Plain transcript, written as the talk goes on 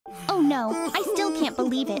Oh no, I still can't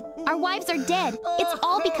believe it. Our wives are dead. It's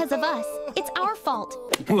all because of us. It's our fault.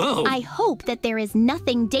 Whoa! I hope that there is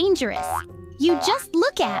nothing dangerous. You just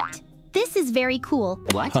look at. This is very cool.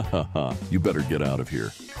 What? Ha ha ha, you better get out of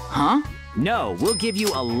here. Huh? No, we'll give you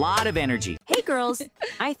a lot of energy. Hey girls,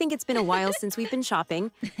 I think it's been a while since we've been shopping.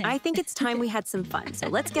 I think it's time we had some fun, so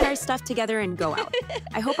let's get our stuff together and go out.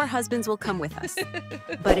 I hope our husbands will come with us.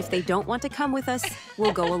 But if they don't want to come with us,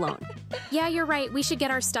 we'll go alone. Yeah, you're right. We should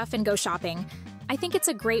get our stuff and go shopping. I think it's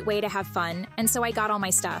a great way to have fun, and so I got all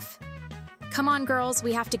my stuff. Come on, girls,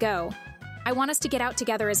 we have to go. I want us to get out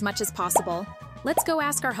together as much as possible. Let's go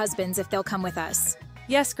ask our husbands if they'll come with us.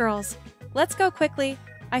 Yes, girls. Let's go quickly.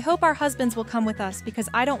 I hope our husbands will come with us because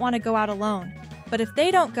I don't want to go out alone. But if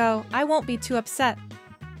they don't go, I won't be too upset.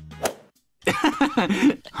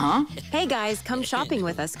 Huh? Hey guys, come shopping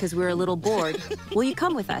with us because we're a little bored. Will you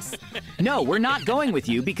come with us? No, we're not going with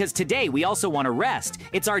you because today we also want to rest.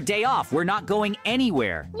 It's our day off. We're not going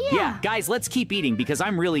anywhere. Yeah, guys, let's keep eating because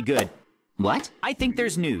I'm really good. What? I think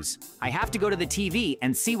there's news. I have to go to the TV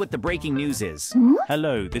and see what the breaking news is.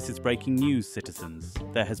 Hello, this is breaking news, citizens.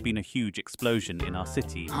 There has been a huge explosion in our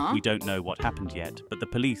city. We don't know what happened yet, but the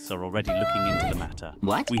police are already looking into the matter.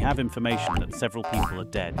 What? We have information that several people are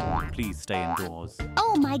dead. Please stay indoors.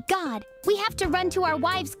 Oh my God, we have to run to our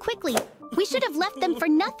wives quickly. We should have left them for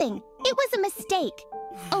nothing. It was a mistake.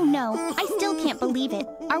 Oh no, I still can't believe it.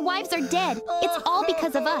 Our wives are dead. It's all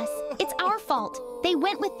because of us. It's our fault. They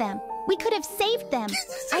went with them. We could have saved them.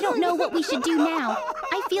 I don't know what we should do now.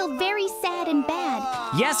 I feel very sad and bad.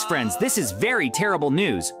 Yes, friends, this is very terrible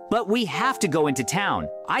news, but we have to go into town.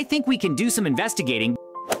 I think we can do some investigating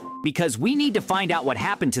because we need to find out what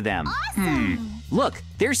happened to them. Awesome. Look,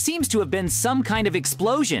 there seems to have been some kind of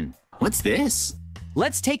explosion. What's this?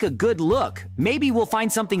 Let's take a good look. Maybe we'll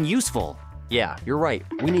find something useful. Yeah, you're right.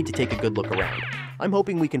 We need to take a good look around. I'm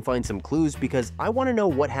hoping we can find some clues because I want to know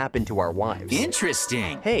what happened to our wives.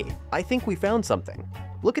 Interesting. Hey, I think we found something.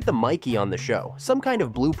 Look at the Mikey on the show, some kind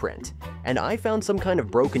of blueprint. And I found some kind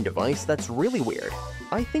of broken device that's really weird.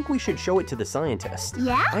 I think we should show it to the scientist.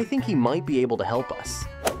 Yeah? I think he might be able to help us.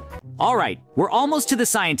 All right, we're almost to the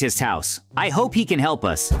scientist's house. I hope he can help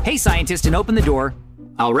us. Hey, scientist, and open the door.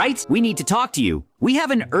 All right, we need to talk to you. We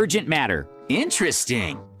have an urgent matter.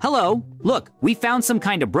 Interesting. Hello, look, we found some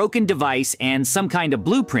kind of broken device and some kind of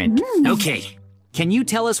blueprint. Okay, can you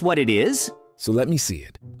tell us what it is? So let me see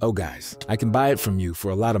it. Oh guys, I can buy it from you for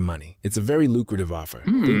a lot of money. It's a very lucrative offer.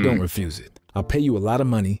 Please don't refuse it. I'll pay you a lot of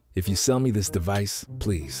money if you sell me this device,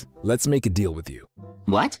 please. Let's make a deal with you.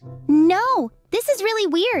 What? No, this is really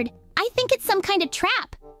weird. I think it's some kind of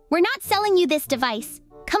trap. We're not selling you this device.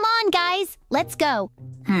 Come on, guys, let's go.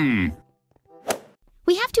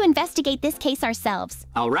 We have to investigate this case ourselves.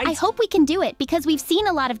 All right. I hope we can do it because we've seen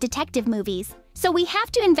a lot of detective movies. So we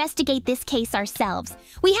have to investigate this case ourselves.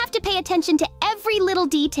 We have to pay attention to every little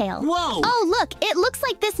detail. Whoa! Oh, look, it looks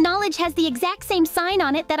like this knowledge has the exact same sign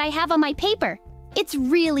on it that I have on my paper. It's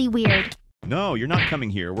really weird. No, you're not coming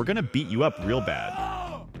here. We're gonna beat you up real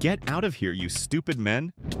bad. Get out of here, you stupid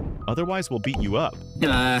men. Otherwise, we'll beat you up.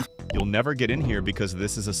 You'll never get in here because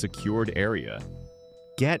this is a secured area.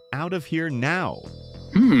 Get out of here now.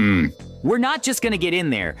 We're not just gonna get in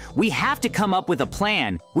there. We have to come up with a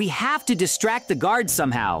plan. We have to distract the guards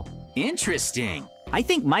somehow. Interesting. I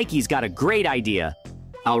think Mikey's got a great idea.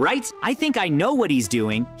 All right, I think I know what he's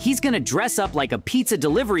doing. He's gonna dress up like a pizza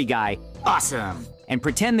delivery guy. Awesome. And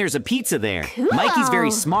pretend there's a pizza there. Cool. Mikey's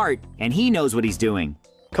very smart, and he knows what he's doing.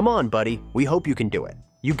 Come on, buddy. We hope you can do it.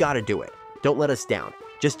 You gotta do it. Don't let us down.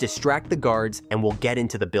 Just distract the guards and we'll get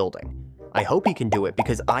into the building. I hope he can do it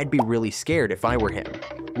because I'd be really scared if I were him.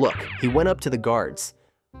 Look, he went up to the guards.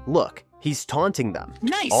 Look, he's taunting them.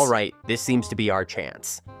 Nice. All right, this seems to be our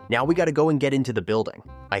chance. Now we gotta go and get into the building.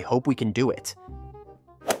 I hope we can do it.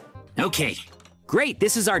 Okay. Great,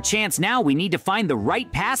 this is our chance now. We need to find the right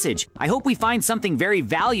passage. I hope we find something very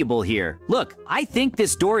valuable here. Look, I think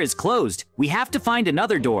this door is closed. We have to find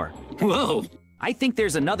another door. Whoa. I think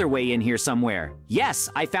there's another way in here somewhere. Yes,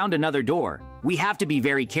 I found another door. We have to be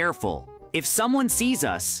very careful. If someone sees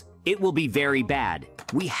us, it will be very bad.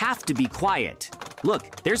 We have to be quiet.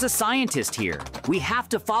 Look, there's a scientist here. We have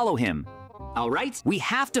to follow him. All right? We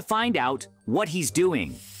have to find out what he's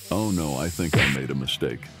doing. Oh no, I think I made a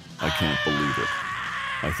mistake. I can't believe it.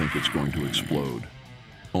 I think it's going to explode.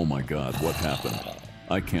 Oh my God, what happened?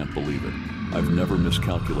 I can't believe it. I've never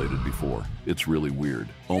miscalculated before. It's really weird.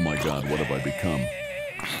 Oh my God, what have I become?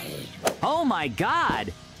 Oh my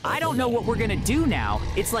God! I don't know what we're gonna do now.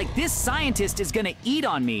 It's like this scientist is gonna eat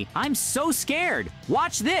on me. I'm so scared.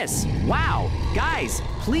 Watch this. Wow. Guys,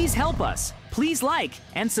 please help us. please like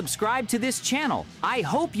and subscribe to this channel. I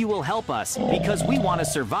hope you will help us because we want to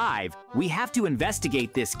survive. We have to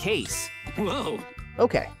investigate this case. Whoa.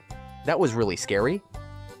 Okay, that was really scary,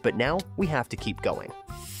 but now we have to keep going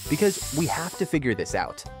because we have to figure this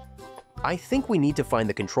out. I think we need to find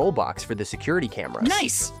the control box for the security cameras.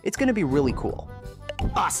 Nice! It's gonna be really cool.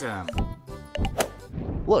 Awesome.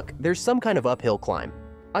 Look, there's some kind of uphill climb.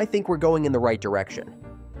 I think we're going in the right direction.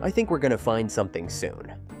 I think we're gonna find something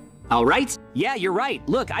soon. All right. Yeah, you're right.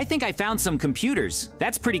 Look, I think I found some computers.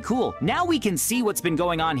 That's pretty cool. Now we can see what's been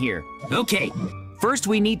going on here. Okay. First,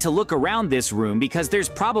 we need to look around this room because there's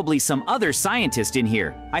probably some other scientist in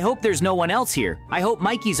here. I hope there's no one else here. I hope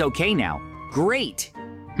Mikey's okay now. Great.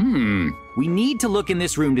 We need to look in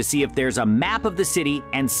this room to see if there's a map of the city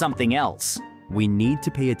and something else. We need to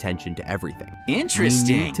pay attention to everything.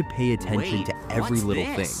 Interesting. We need to pay attention to every little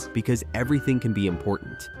thing because everything can be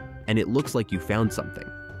important. And it looks like you found something.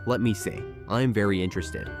 Let me see. I'm very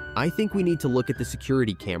interested. I think we need to look at the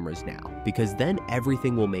security cameras now because then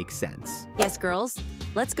everything will make sense. Yes, girls,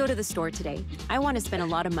 let's go to the store today. I want to spend a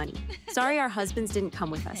lot of money. Sorry our husbands didn't come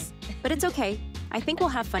with us, but it's okay. I think we'll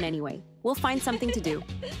have fun anyway. We'll find something to do.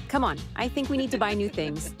 Come on, I think we need to buy new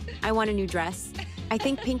things. I want a new dress. I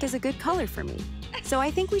think pink is a good color for me. So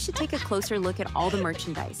I think we should take a closer look at all the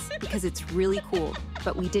merchandise because it's really cool,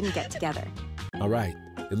 but we didn't get together. All right,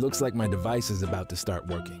 it looks like my device is about to start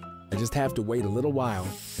working. I just have to wait a little while,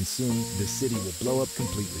 and soon this city will blow up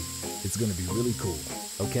completely. It's gonna be really cool,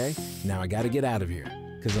 okay? Now I gotta get out of here,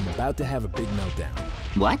 because I'm about to have a big meltdown.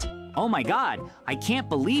 What? Oh my god, I can't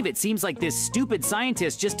believe it seems like this stupid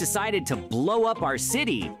scientist just decided to blow up our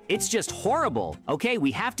city. It's just horrible. Okay, we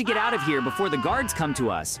have to get out of here before the guards come to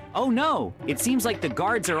us. Oh no, it seems like the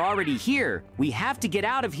guards are already here. We have to get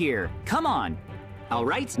out of here. Come on. All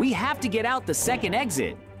right, we have to get out the second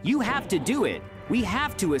exit. You have to do it. We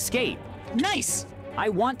have to escape. Nice. I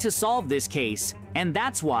want to solve this case, and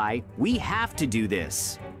that's why we have to do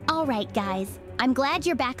this. All right, guys. I'm glad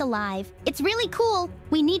you're back alive. It's really cool.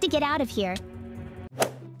 We need to get out of here.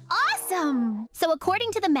 Awesome! So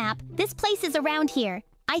according to the map, this place is around here.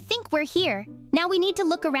 I think we're here. Now we need to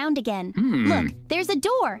look around again. Look, there's a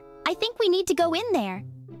door. I think we need to go in there.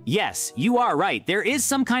 Yes, you are right. There is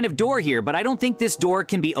some kind of door here, but I don't think this door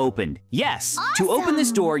can be opened. Yes, to open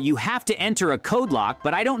this door, you have to enter a code lock,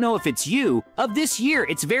 but I don't know if it's you. Of this year,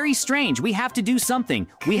 it's very strange. We have to do something.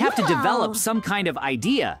 We have to develop some kind of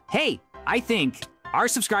idea. Hey, I think our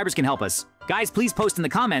subscribers can help us. Guys, please post in the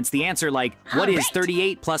comments the answer like, what is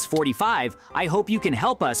 38 plus 45? I hope you can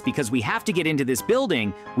help us because we have to get into this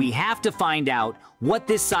building. We have to find out what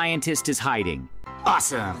this scientist is hiding.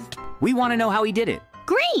 Awesome. We want to know how he did it.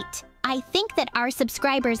 Great! I think that our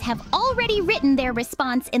subscribers have already written their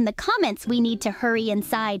response in the comments. We need to hurry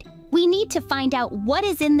inside. We need to find out what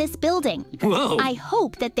is in this building. Whoa! I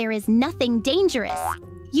hope that there is nothing dangerous.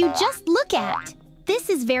 You just look at. This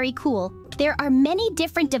is very cool. There are many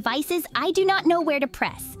different devices I do not know where to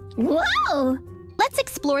press. Whoa! Let's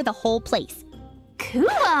explore the whole place.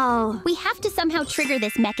 Cool! We have to somehow trigger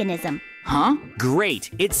this mechanism. Huh?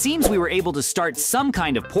 Great. It seems we were able to start some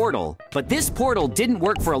kind of portal, but this portal didn't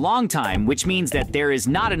work for a long time, which means that there is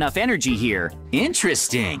not enough energy here.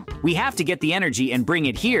 Interesting. We have to get the energy and bring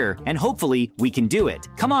it here, and hopefully we can do it.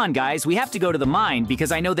 Come on, guys, we have to go to the mine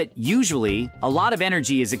because I know that usually a lot of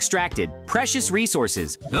energy is extracted. Precious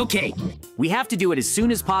resources. Okay. We have to do it as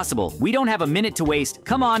soon as possible. We don't have a minute to waste.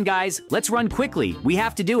 Come on, guys, let's run quickly. We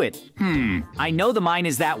have to do it. I know the mine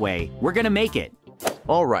is that way. We're gonna make it.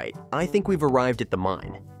 All right, I think we've arrived at the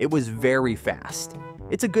mine. It was very fast.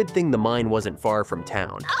 It's a good thing the mine wasn't far from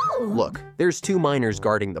town. Oh! Look, there's 2 miners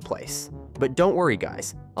guarding the place. But don't worry,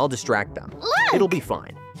 guys. I'll distract them. Look! It'll be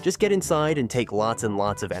fine. Just get inside and take lots and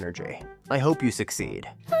lots of energy. I hope you succeed.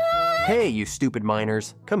 Hey, you stupid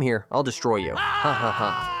miners. Come here, I'll destroy you. Ha ha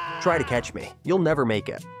ha. Try to catch me. You'll never make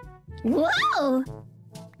it. Whoa!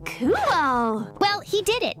 Cool! Well, he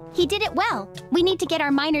did it. He did it well. We need to get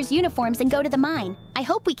our miners' uniforms and go to the mine. I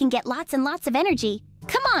hope we can get lots and lots of energy.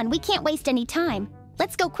 Come on, we can't waste any time.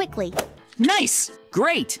 Let's go quickly. Nice!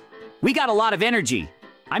 Great! We got a lot of energy.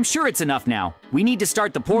 I'm sure it's enough now. We need to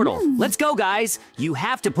start the portal. Let's go, guys. You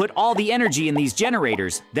have to put all the energy in these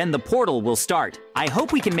generators, then the portal will start. I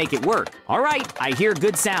hope we can make it work. All right, I hear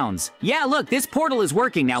good sounds. Yeah, look, this portal is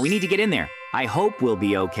working now. We need to get in there. I hope we'll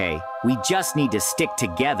be okay. We just need to stick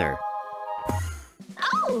together.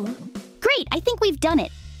 Oh! Great, I think we've done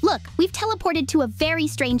it. Look, we've teleported to a very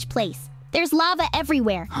strange place. There's lava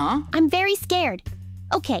everywhere. Huh? I'm very scared.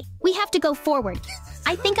 Okay, we have to go forward.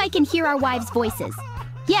 I think I can hear our wives' voices.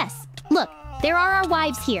 Yes, look, there are our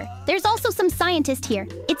wives here. There's also some scientists here.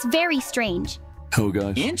 It's very strange. Oh,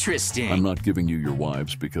 guys. Interesting. I'm not giving you your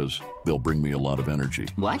wives because they'll bring me a lot of energy.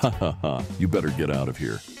 What? Ha ha ha. You better get out of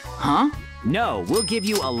here. Huh? No, we'll give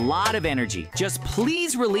you a lot of energy. Just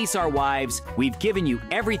please release our wives. We've given you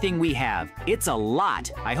everything we have. It's a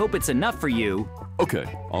lot. I hope it's enough for you. Okay,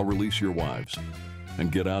 I'll release your wives.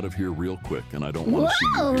 And get out of here real quick, and I don't want to see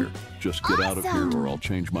you here. Just get out of here or I'll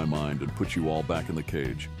change my mind and put you all back in the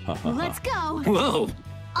cage. Ha ha ha. Let's go. Whoa.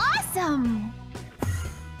 Awesome.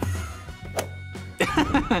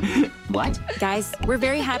 What? Guys, we're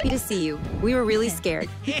very happy to see you. We were really scared.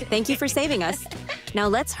 Thank you for saving us. Now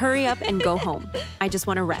let's hurry up and go home. I just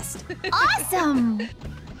want to rest. Awesome.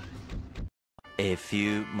 A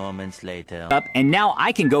few moments later. Up, and now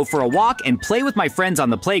I can go for a walk and play with my friends on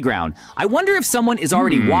the playground. I wonder if someone is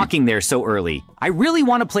already walking there so early. I really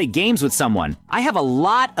want to play games with someone. I have a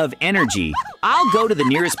lot of energy. I'll go to the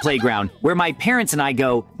nearest playground where my parents and I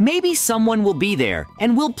go. Maybe someone will be there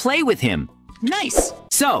and we'll play with him. Nice.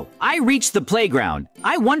 So, I reached the playground.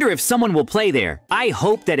 I wonder if someone will play there. I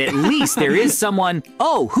hope that at least there is someone.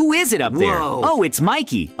 Oh, who is it up there? Whoa. Oh, it's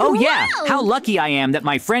Mikey. Oh, yeah. How lucky I am that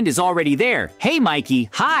my friend is already there. Hey, Mikey.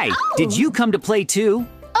 Hi. Oh. Did you come to play too?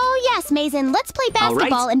 Oh, yes, Maizen. Let's play All right.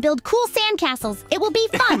 basketball and build cool sandcastles. It will be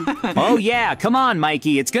fun. Oh, yeah. Come on,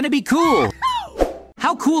 Mikey. It's gonna be cool.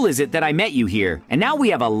 How cool is it that I met you here? And now we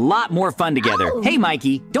have a lot more fun together. Oh. Hey,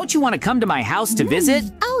 Mikey, don't you want to come to my house to visit?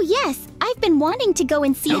 Oh, yes. I've been wanting to go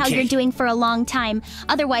and see how Okay. you're doing for a long time.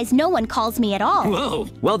 Otherwise, no one calls me at all. Whoa.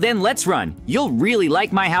 Well, then let's run. You'll really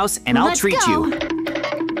like my house, and I'll Let's treat go. you.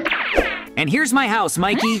 And here's my house,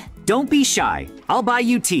 Mikey. Don't be shy. I'll buy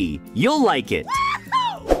you tea. You'll like it.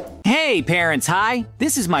 Hey, parents, hi.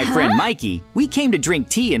 This is my friend Mikey. We came to drink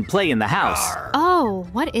tea and play in the house. Oh,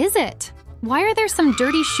 what is it? Why are there some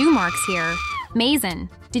dirty shoe marks here? Maizen,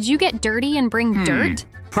 did you get dirty and bring dirt?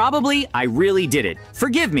 Probably I really did it.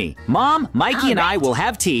 Forgive me. Mom, Mikey and I will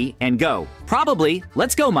have tea and go. Probably.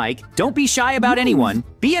 Let's go, Mike. Don't be shy about anyone.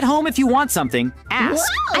 Be at home if you want something. Ask.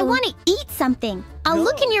 I want to eat something. I'll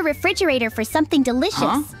look in your refrigerator for something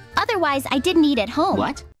delicious. Otherwise, I didn't eat at home.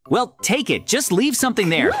 What? Well, take it. Just leave something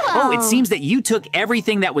there. Oh, it seems that you took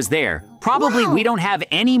everything that was there. Probably we don't have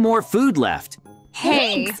any more food left.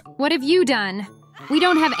 Hey, what have you done? We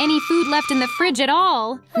don't have any food left in the fridge at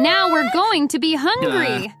all. Now we're going to be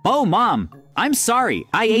hungry. Oh, Mom. I'm sorry.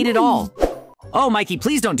 I ate it all. Oh, Mikey,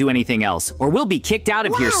 please don't do anything else, or we'll be kicked out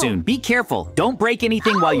of here soon. Be careful. Don't break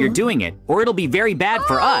anything while you're doing it, or it'll be very bad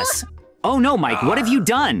for us. Oh, no, Mike. What have you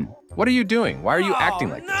done? What are you doing? Why are you acting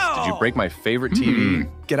like this? Did you break my favorite TV?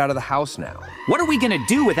 Get out of the house now. What are we gonna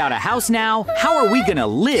do without a house now? How are we gonna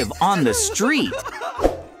live on the street?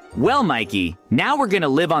 Well, Mikey, now we're gonna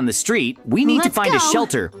live on the street. We need to Let's find a go.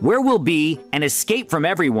 shelter where we'll be and escape from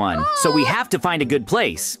everyone. So we have to find a good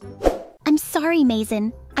place. I'm sorry,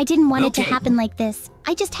 Maizen. I didn't want it to Okay. happen like this.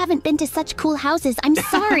 I just haven't been to such cool houses. I'm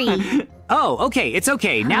sorry. Oh, okay, it's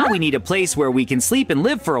okay. Now we need a place where we can sleep and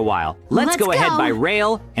live for a while. Let's go ahead go. by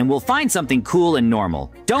rail, and we'll find something cool and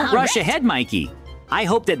normal. Don't All rush right. ahead, Mikey. I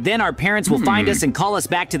hope that then our parents will find us and call us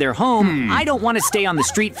back to their home. I don't want to stay on the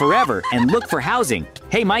street forever and look for housing.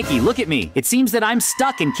 Hey, Mikey, look at me. It seems that I'm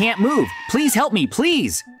stuck and can't move. Please help me,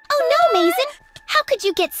 please. Oh no, Maizen! How could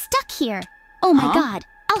you get stuck here? Oh my god.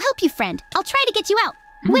 I'll help you, friend. I'll try to get you out.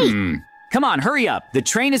 Wait. Come on, hurry up. The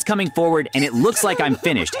train is coming forward and it looks like I'm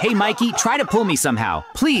finished. Hey, Mikey, try to pull me somehow.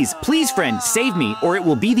 Please, please, friend, save me or it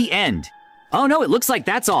will be the end. Oh no, it looks like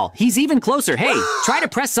that's all. He's even closer. Hey, try to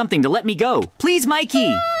press something to let me go. Please,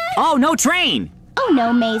 Mikey. Oh, no train. Oh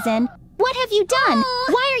no, Maizen. What have you done?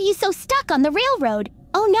 Why are you so stuck on the railroad?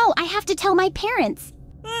 Oh no, I have to tell my parents.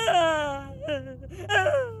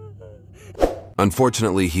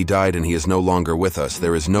 Unfortunately, he died and he is no longer with us.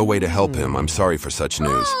 There is no way to help him. I'm sorry for such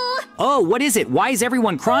news. Oh, what is it? Why is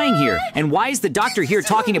everyone crying here? And why is the doctor here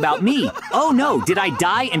talking about me? Oh no, did I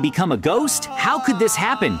die and become a ghost? How could this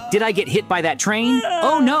happen? Did I get hit by that train?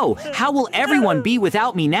 Oh no, how will everyone be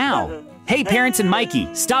without me now? Hey, parents and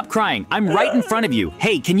Mikey, stop crying. I'm right in front of you.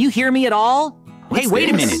 Hey, can you hear me at all? Hey, wait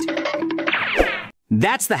a minute.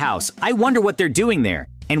 That's the house. I wonder what they're doing there.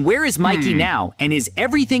 And where is Mikey now? And is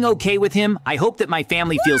everything okay with him? I hope that my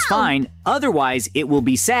family feels fine. Otherwise, it will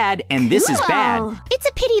be sad, and this is bad. It's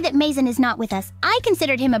a pity that Maizen is not with us. I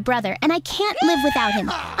considered him a brother, and I can't live without him.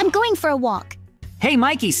 I'm going for a walk. Hey,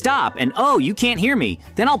 Mikey, stop. And oh, you can't hear me.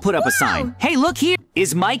 Then I'll put up a sign. Hey, look here.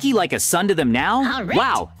 Is Mikey like a son to them now? All right.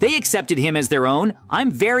 Wow, they accepted him as their own. I'm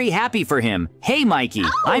very happy for him. Hey, Mikey,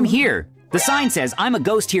 I'm here. The sign says I'm a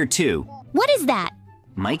ghost here too. What is that?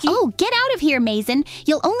 Mikey? Oh, get out of here, Maizen.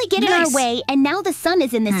 You'll only get in our way, and now the sun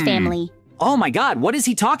is in this family. Oh my God, what is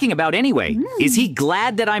he talking about anyway? Is he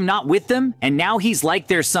glad that I'm not with them? And now he's like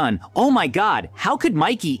their son. Oh my God, how could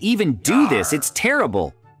Mikey even do this? It's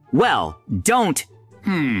terrible. Well, don't.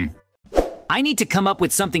 I need to come up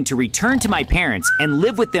with something to return to my parents and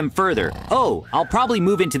live with them further. Oh, I'll probably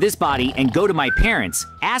move into this body and go to my parents,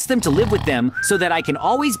 ask them to live with them so that I can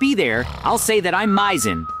always be there. I'll say that I'm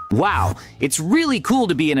Maizen. Wow, it's really cool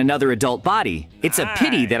to be in another adult body. It's a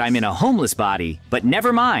pity that I'm in a homeless body, but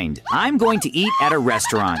never mind. I'm going to eat at a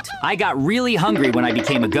restaurant. I got really hungry when I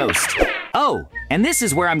became a ghost. Oh, and this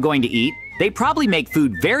is where I'm going to eat. They probably make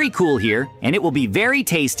food very cool here, and it will be very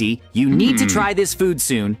tasty. You need to try this food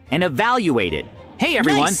soon and evaluate it. Hey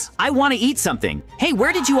everyone, I want to eat something. Hey,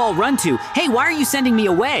 where did you all run to? Hey, why are you sending me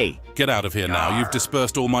away? Get out of here now. You've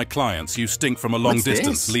dispersed all my clients. You stink from a long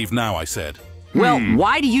distance. This? Leave now, I said. Well,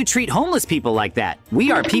 why do you treat homeless people like that? We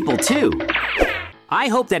are people too. I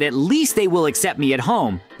hope that at least they will accept me at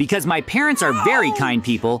home, because my parents are very kind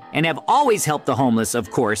people and have always helped the homeless, of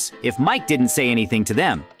course, if Mike didn't say anything to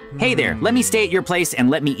them. Hey there, let me stay at your place and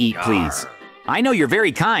let me eat, please. I know you're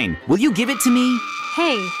very kind. Will you give it to me?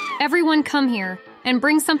 Hey, everyone come here, and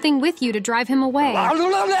bring something with you to drive him away.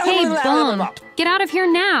 Hey, bum, get out of here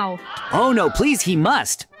now. Oh no, please, he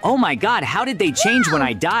must. Oh my God, how did they change when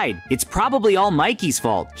I died? It's probably all Mikey's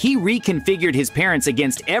fault. He reconfigured his parents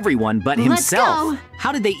against everyone but himself. Let's go.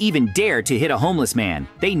 How did they even dare to hit a homeless man?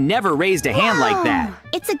 They never raised a hand like that.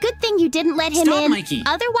 It's a good thing you didn't let him Stop, in. Mikey.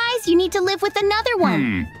 Otherwise, you need to live with another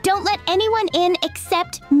one. Don't let anyone in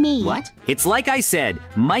except me. What? It's like I said,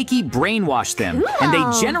 Mikey brainwashed them, and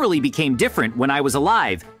they generally became different when I was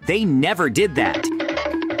alive. They never did that.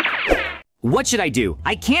 What should I do?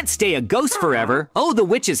 I can't stay a ghost forever. Oh, the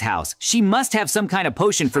witch's house. She must have some kind of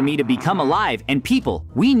potion for me to become alive. And people,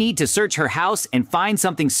 we need to search her house and find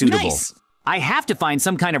something suitable. Nice. I have to find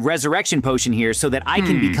some kind of resurrection potion here so that I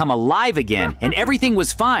can become alive again. And everything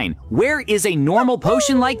was fine. Where is a normal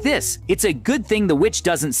potion like this? It's a good thing the witch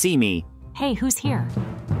doesn't see me. Hey, who's here?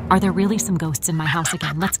 Are there really some ghosts in my house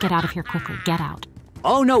again? Let's get out of here quickly. Get out.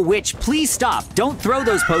 Oh no, witch, please stop. Don't throw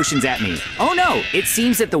those potions at me. Oh no, it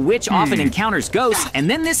seems that the witch often encounters ghosts and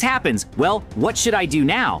then this happens. Well, what should I do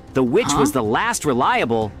now? The witch was the last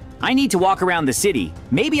reliable. I need to walk around the city.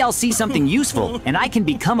 Maybe I'll see something useful and I can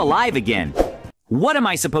become alive again. What am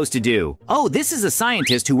I supposed to do? Oh, this is a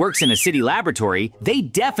scientist who works in a city laboratory. They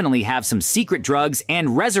definitely have some secret drugs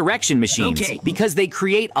and resurrection machines because they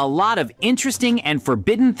create a lot of interesting and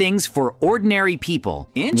forbidden things for ordinary people.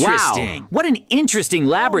 Interesting. Wow, what an interesting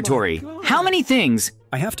laboratory. How many things?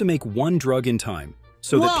 I have to make one drug in time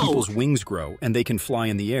so that people's wings grow and they can fly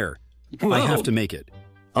in the air. I have to make it.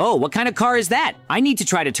 Oh, what kind of car is that? I need to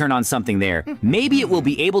try to turn on something there. Maybe it will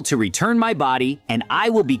be able to return my body and I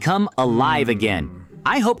will become alive again.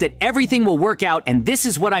 I hope that everything will work out and this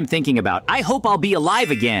is what I'm thinking about. I hope I'll be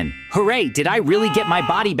alive again. Hooray, did I really get my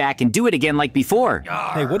body back and do it again like before?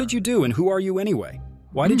 Hey, what did you do and who are you anyway?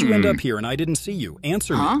 Why did you end up here and I didn't see you?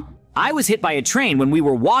 Answer me. I was hit by a train when we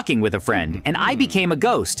were walking with a friend, and I became a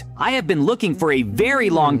ghost. I have been looking for a very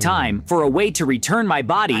long time for a way to return my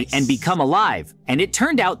body and become alive. And it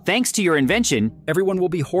turned out, thanks to your invention... Everyone will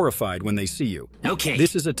be horrified when they see you. Okay.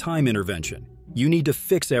 This is a time intervention. You need to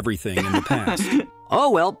fix everything in the past. Oh,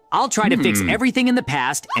 well, I'll try to fix everything in the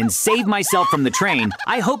past and save myself from the train.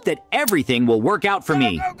 I hope that everything will work out for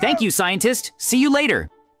me. Thank you, scientist. See you later.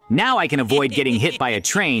 Now I can avoid getting hit by a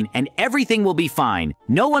train and everything will be fine.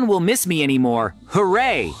 No one will miss me anymore.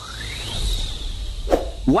 Hooray!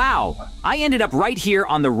 Wow, I ended up right here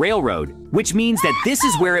on the railroad, which means that this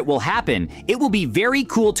is where it will happen. It will be very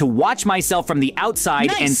cool to watch myself from the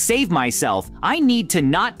outside and save myself. I need to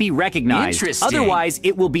not be recognized. Otherwise,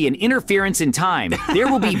 it will be an interference in time.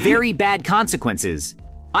 There will be very bad consequences.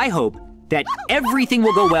 I hope that everything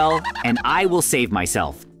will go well and I will save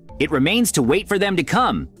myself. It remains to wait for them to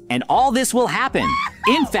come, and all this will happen.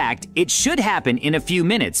 In fact, it should happen in a few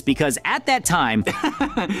minutes because at that time...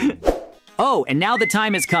 Oh, and now the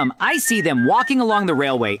time has come. I see them walking along the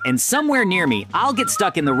railway, and somewhere near me, I'll get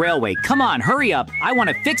stuck in the railway. Come on, hurry up. I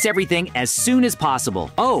want to fix everything as soon as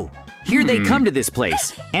possible. Oh, here they come to this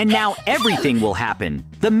place, and now everything will happen.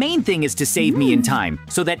 The main thing is to save me in time,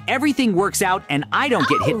 so that everything works out and I don't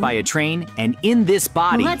get hit by a train and in this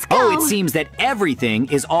body. Let's go. Oh, it seems that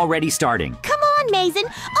everything is already starting. Come on, Maizen.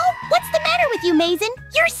 Oh, what's the matter with you, Maizen?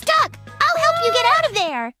 You're stuck. I'll help you get out of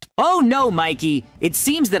there. Oh no, Mikey. It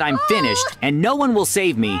seems that I'm finished and no one will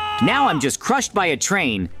save me. Now I'm just crushed by a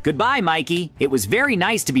train. Goodbye, Mikey. It was very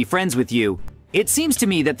nice to be friends with you. It seems to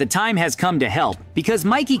me that the time has come to help because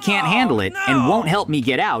Mikey can't handle it and won't help me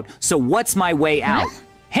get out, so what's my way out?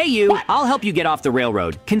 Hey you, I'll help you get off the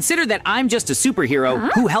railroad. Consider that I'm just a superhero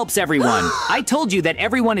who helps everyone. I told you that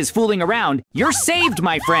everyone is fooling around. You're saved,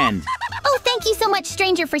 my friend. Oh, thank you so much,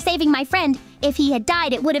 stranger, for saving my friend. If he had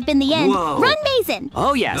died, it would have been the end. Whoa. Run, Maizen!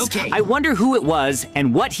 Oh yes, I wonder who it was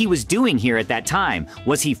and what he was doing here at that time.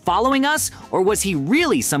 Was he following us, or was he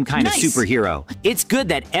really some kind of superhero? It's good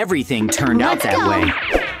that everything turned out that way.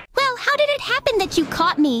 Well, how did it happen that you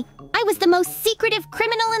caught me? I was the most secretive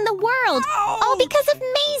criminal in the world. All because of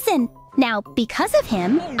Maizen. Now, because of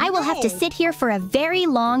him, I will have to sit here for a very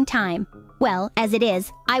long time. Well, as it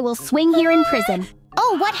is, I will swing here in prison.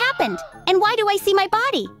 Oh, what happened? And why do I see my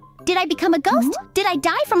body? Did I become a ghost? Did I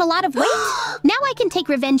die from a lot of weight? Now I can take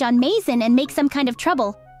revenge on Maizen and make some kind of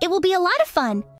trouble. It will be a lot of fun.